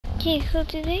Okay, so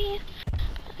today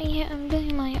I'm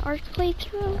doing my ARK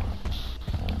playthrough,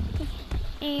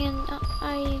 and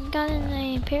I got in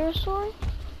a parasaur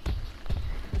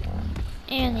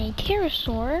and a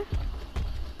pterosaur.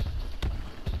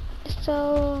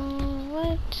 So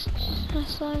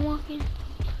so I'm looking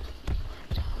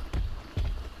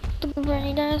for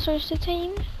any dinosaurs to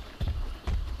tame.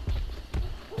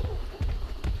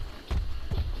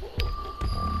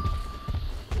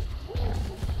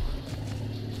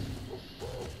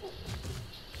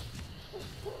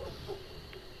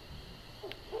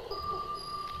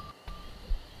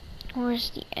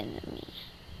 Where's the enemy?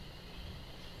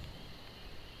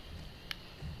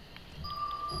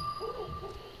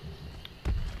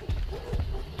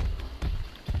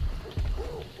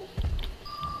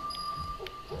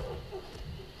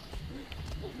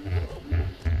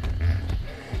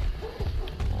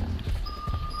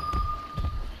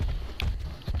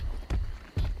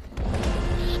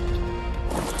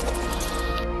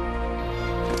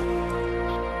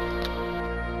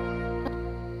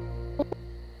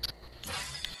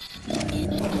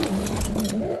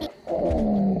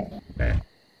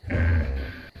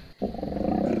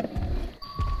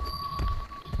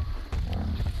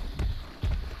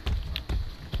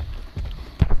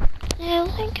 I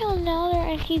like how now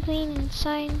they're actually playing in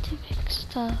scientific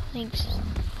stuff, like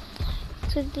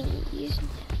so they use it.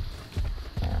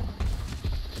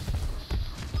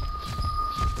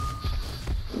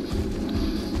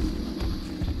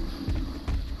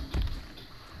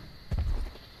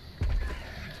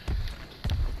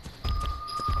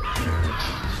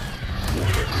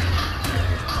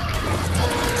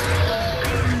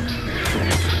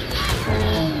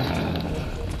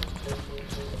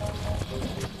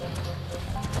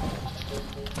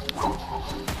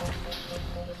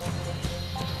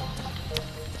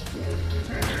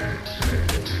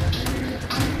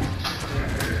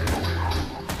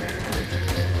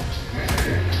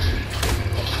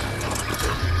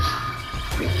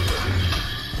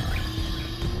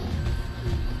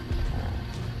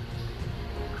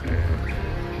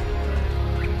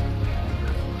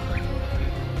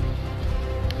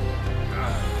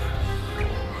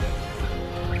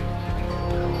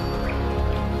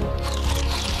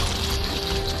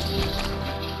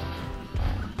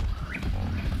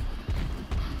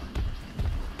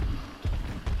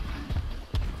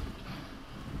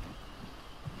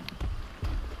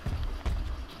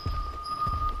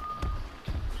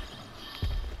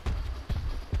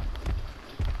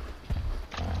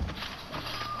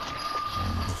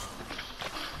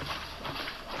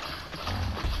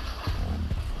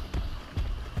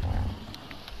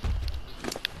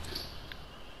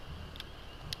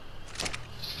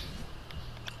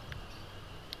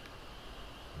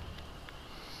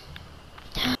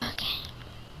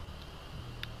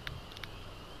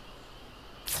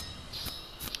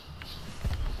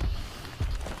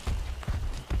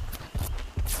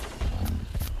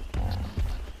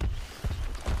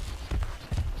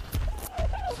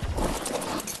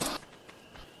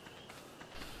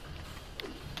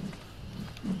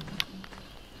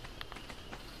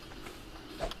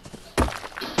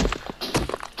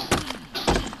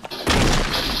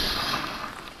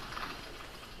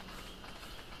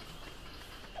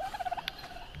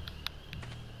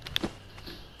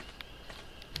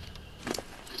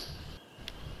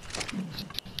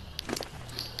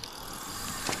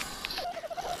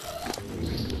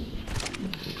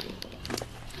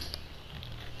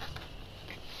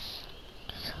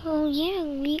 Oh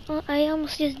yeah, I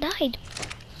almost just died.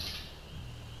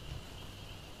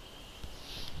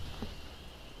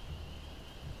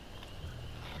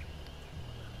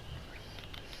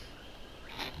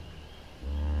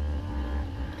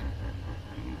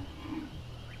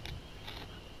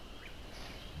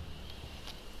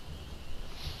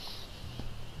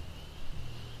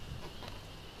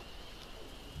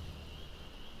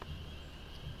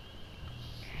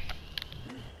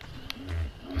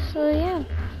 So yeah.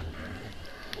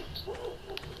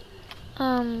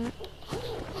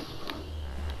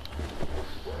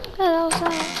 That was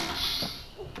that.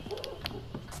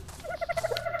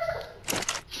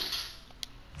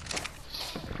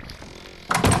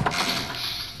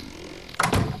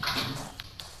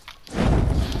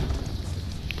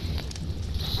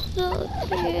 So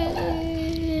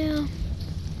yeah.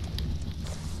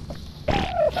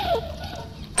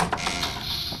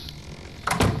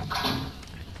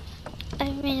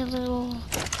 I made a little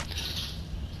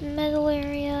metal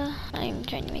area. I'm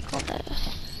trying to make all that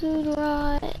food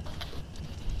rot.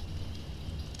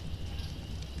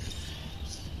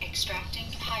 Extracting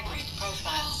hybrid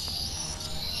profile.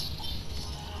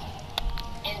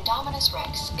 Indominus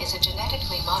Rex is a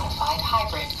genetically modified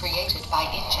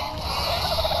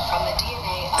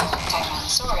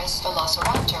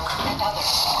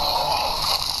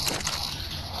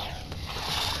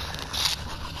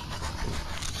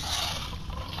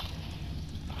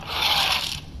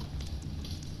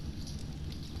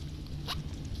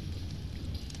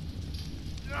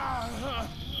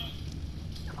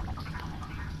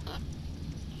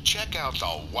out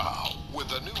the wow with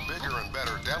the new bigger and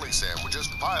better deli sandwiches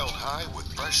piled high with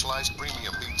fresh sliced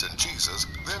premium meats and cheeses,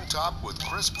 then topped with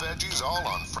crisp veggies all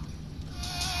on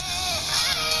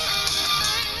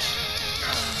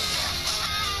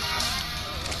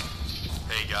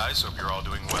Hey guys, hope you're all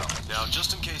doing well. Now,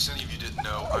 just in case any of you didn't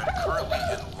know, I'm currently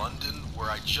in London,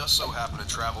 where I just so happen to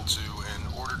travel to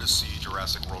in order to see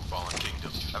Jurassic World Fallen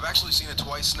Kingdom. I've actually seen it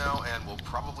twice now, and will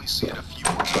probably see it a few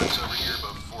more times over here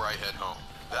before I head home.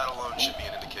 That alone should be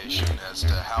an indication as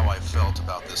to how I felt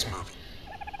about this movie.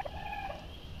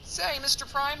 Say, Mr.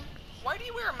 Prime, why do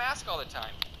you wear a mask all the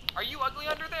time? Are you ugly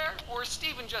under there, or is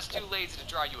Steven just too lazy to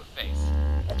draw you a face?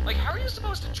 Like, how are you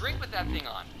supposed to drink with that thing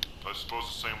on? I suppose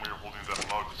the same way you're holding that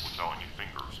mug without any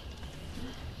fingers.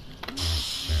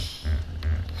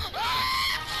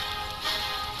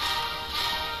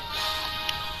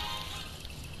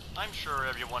 I'm sure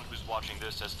everyone who's watching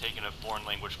this has taken a foreign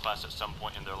language class at some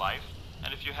point in their life,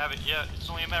 and if you haven't yet, it's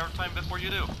only a matter of time before you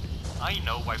do. I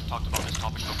know I've talked about this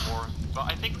topic before,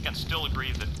 but I think we can still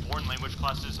agree that foreign language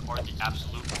classes are the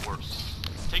absolute worst.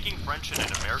 Taking French in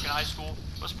an American high school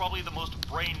was probably the most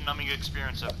brain-numbing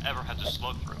experience I've ever had to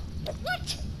slug through.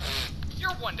 What?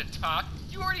 You're one to talk.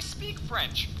 You already speak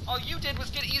French. All you did was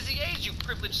get easy A's, you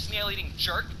privileged snail-eating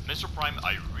jerk. Mr. Prime,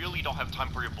 I really don't have time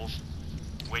for your bullshit.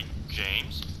 Wait,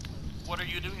 James? What are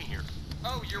you doing here?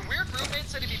 Oh, your weird roommate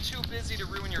said he'd be too busy to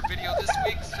ruin your video this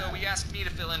week, so he asked me to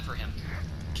fill in for him.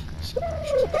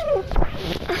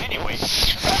 Anyway,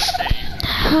 as I was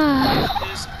saying,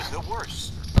 this is the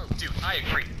worst. Oh, dude, I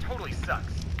agree. Totally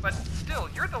sucks. But still,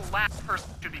 you're the last person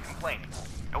to be complaining.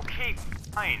 Okay,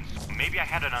 fine. Maybe I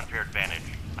had an unfair advantage.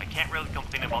 I can't really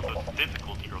complain about the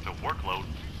difficulty or the workload,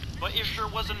 but it sure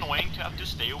was annoying to have to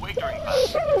stay awake during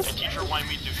class. The teacher wanted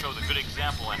me to show the good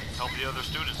example and help the other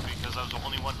students because I was the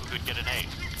only one who could get an A.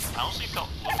 I honestly felt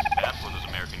a little bad for those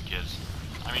American kids.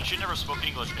 I mean, she never spoke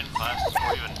English in class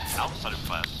or even outside of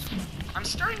class. I'm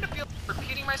starting to feel like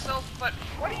repeating myself, but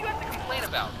what do you have to complain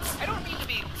about? I don't mean to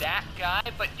be that guy,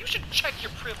 but you should check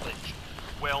your privilege.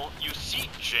 Well, you see,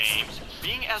 James,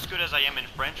 being as good as I am in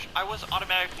French, I was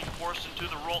automatically forced into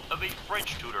the role of a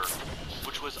French tutor,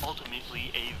 which was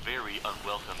ultimately a very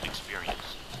unwelcome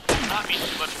experience. Not mean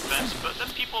too much offense, but the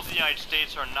people of the United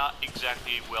States are not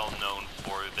exactly well known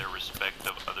for their respect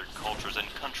of other cultures and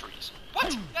countries.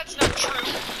 What? That's not true,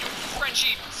 you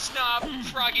Frenchy snob,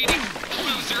 frog-eating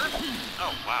loser.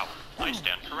 Oh, wow. I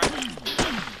stand corrected.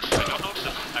 I don't know if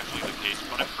this is actually the case,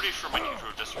 but I'm pretty sure my teacher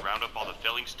would just round up all the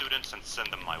failing students and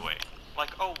send them my way.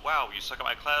 Like, oh wow, you suck at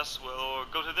my class? Well,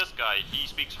 go to this guy. He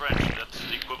speaks French. That's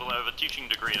the equivalent of a teaching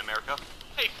degree in America.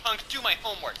 Hey, punk, do my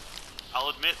homework. I'll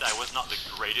admit that I was not the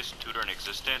greatest tutor in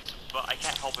existence, but I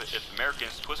can't help it if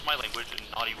Americans twist my language in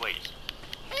naughty ways.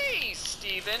 Hey,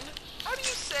 Steven, how do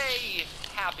you say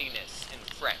happiness in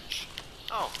French?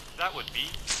 Oh, that would be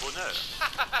bonheur.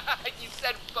 You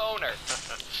said boner.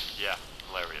 Yeah,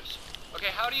 hilarious.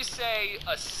 Okay, how do you say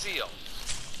a seal?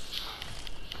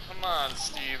 Come on,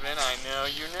 Steven, I know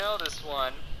you know this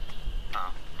one.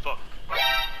 Fuck.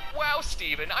 Wow,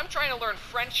 Steven, I'm trying to learn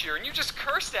French here and you just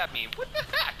cursed at me. What the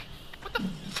heck? What the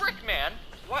frick, man?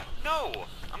 What? No,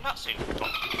 I'm not saying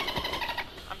fuck.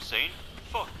 I'm saying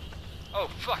fuck. Oh,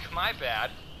 fuck, my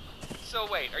bad. So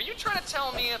wait, are you trying to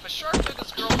tell me if a shark took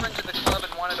his girlfriend to the club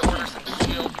and wanted to order some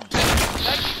seal,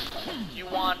 you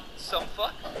want some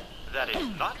fuck? That is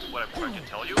not what I'm trying to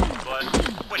tell you, but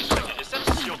wait a second, is that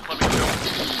a seal clubbing joke?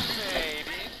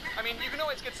 Maybe. I mean, you can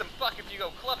always get some fuck if you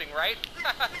go clubbing, right?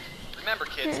 Remember,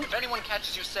 kids, if anyone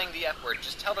catches you saying the F word,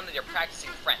 just tell them that you're practicing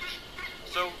French.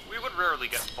 So, we would rarely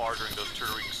get far during those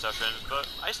tutoring sessions, but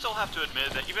I still have to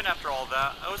admit that even after all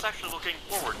that, I was actually looking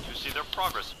forward to see their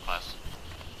progress in class.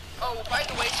 Oh, by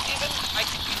the way, Steven, I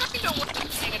kind of wasn't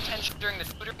paying attention during the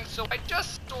tutoring, so I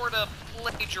just sort of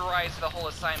plagiarized the whole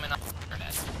assignment on the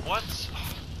internet. What?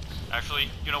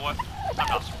 Actually, you know what? I'm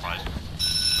not surprised.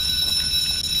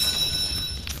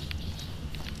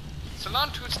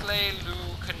 Selon toutes les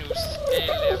canus et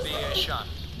l'évasion,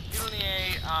 il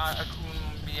n'y a aucun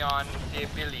bien de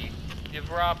Billy,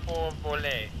 devra pour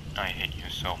voler. I hate you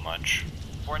so much.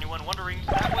 For anyone wondering,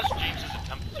 that was James's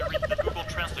attempt to read the Google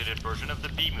translated version of the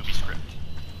B-movie script.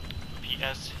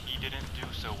 P.S. He didn't do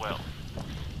so well.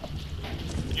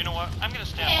 You know what? I'm gonna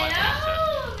stand by what I said.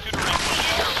 Tutoring was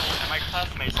terrible, and my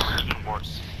classmates were even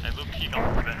worse. I low-key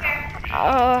got revenge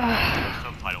on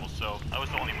subtitles, so I was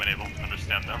the only one able to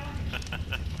understand them.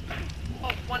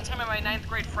 Oh, one time in my 9th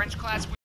grade French class,